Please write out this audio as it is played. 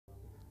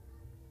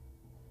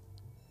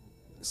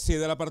Se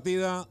da la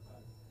partida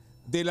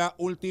de la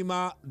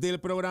última del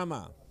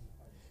programa.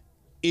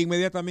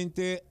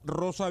 Inmediatamente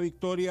Rosa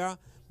Victoria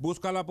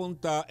busca la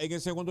punta. En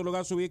el segundo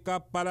lugar se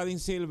ubica Paladin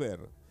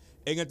Silver.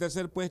 En el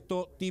tercer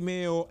puesto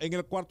Timeo. En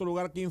el cuarto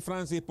lugar King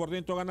Francis. Por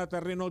dentro gana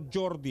terreno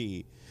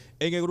Jordi.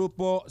 En el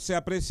grupo se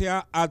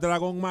aprecia a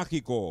Dragón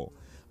Mágico.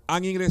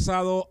 Han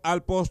ingresado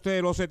al poste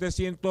de los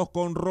 700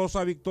 con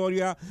Rosa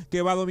Victoria,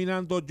 que va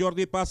dominando.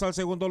 Jordi pasa al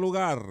segundo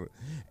lugar.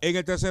 En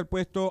el tercer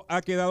puesto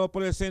ha quedado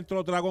por el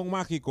centro Dragón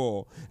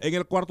Mágico. En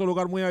el cuarto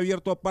lugar, muy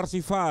abierto,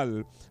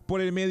 Parsifal.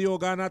 Por el medio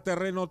gana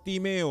terreno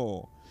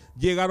Timeo.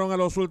 Llegaron a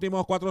los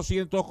últimos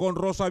 400 con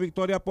Rosa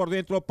Victoria, por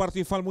dentro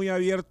Parsifal muy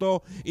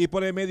abierto y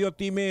por el medio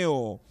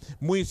Timeo.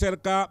 Muy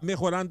cerca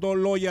mejorando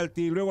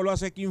Loyalty, luego lo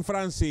hace King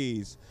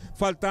Francis.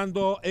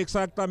 Faltando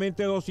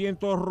exactamente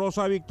 200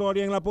 Rosa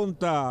Victoria en la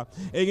punta.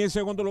 En el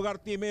segundo lugar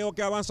Timeo,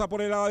 que avanza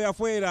por el lado de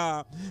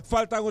afuera.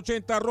 Faltan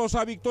 80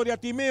 Rosa Victoria,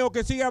 Timeo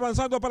que sigue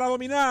avanzando para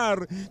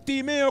dominar.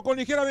 Timeo con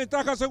ligera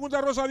ventaja,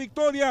 segunda Rosa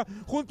Victoria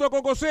junto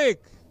con Gosek.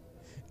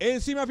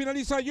 Encima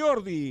finaliza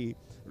Jordi.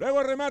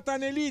 Luego remata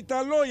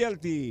Nelita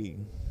Loyalty.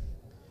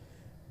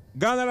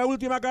 Gana la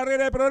última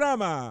carrera del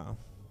programa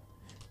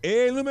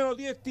el número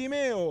 10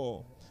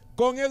 Timeo,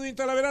 con Edwin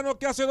Talaverano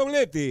que hace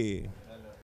doblete.